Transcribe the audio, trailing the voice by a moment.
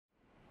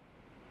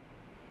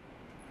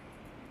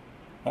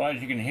Well,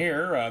 as you can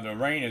hear, the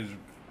rain is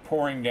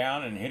pouring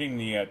down and hitting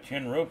the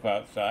tin roof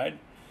outside.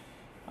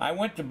 I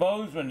went to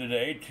Bozeman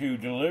today to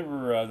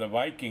deliver the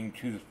Viking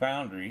to the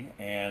Foundry,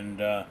 and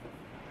the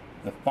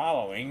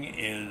following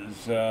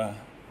is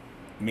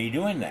me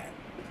doing that.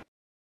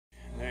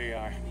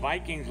 The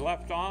Viking's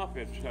left off.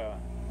 It's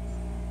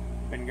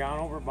been gone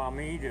over by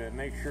me to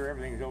make sure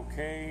everything's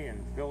okay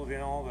and filled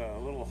in all the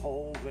little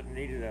holes that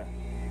needed to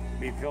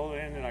be filled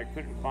in that I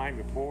couldn't find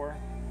before.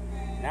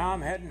 Now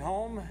I'm heading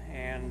home,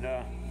 and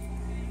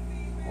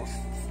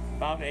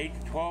about 8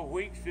 to 12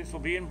 weeks this will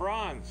be in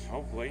bronze,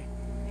 hopefully.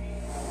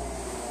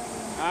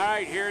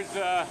 Alright, here's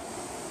the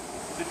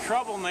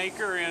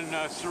Troublemaker in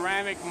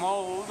ceramic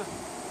mold.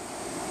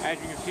 As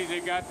you can see, they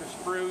got the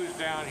sprues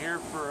down here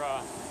for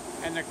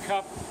and the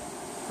cup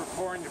for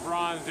pouring the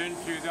bronze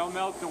into. They'll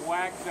melt the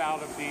wax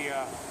out of the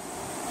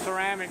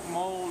ceramic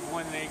mold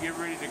when they get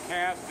ready to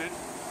cast it.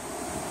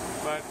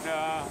 But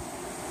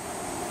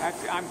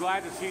I'm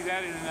glad to see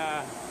that in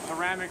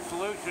ceramic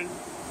solution.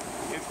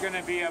 It's going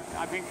to be,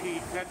 I think he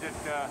said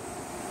that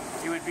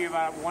it would be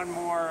about one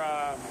more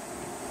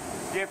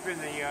dip in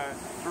the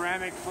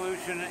ceramic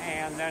solution,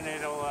 and then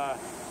it'll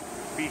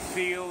be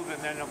sealed,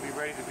 and then it'll be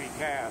ready to be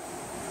cast.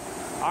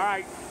 All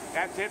right,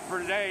 that's it for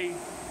today.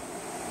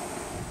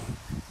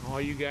 All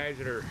you guys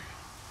that are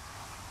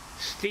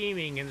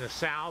steaming in the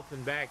south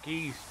and back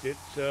east,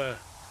 it's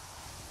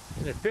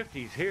in the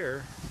 50s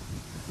here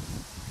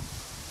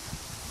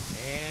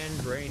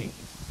and raining.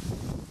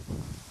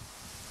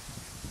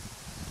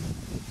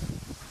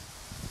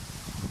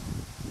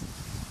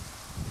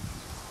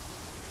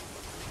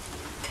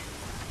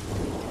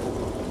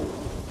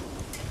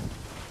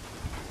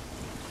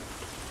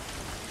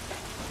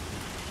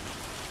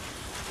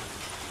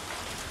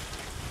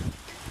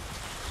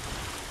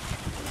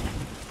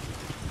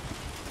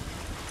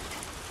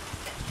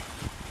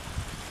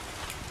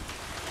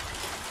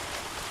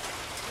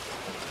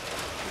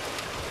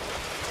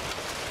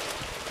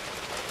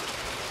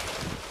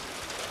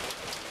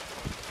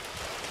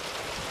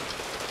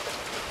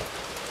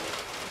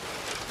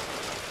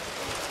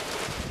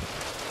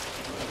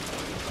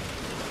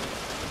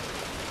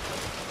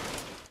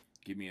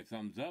 Give me a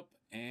thumbs up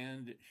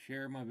and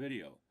share my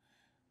video.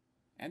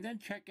 And then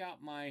check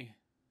out my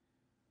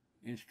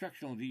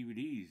instructional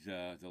DVDs,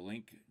 the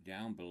link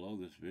down below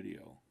this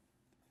video.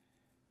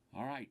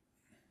 All right,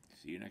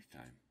 see you next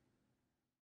time.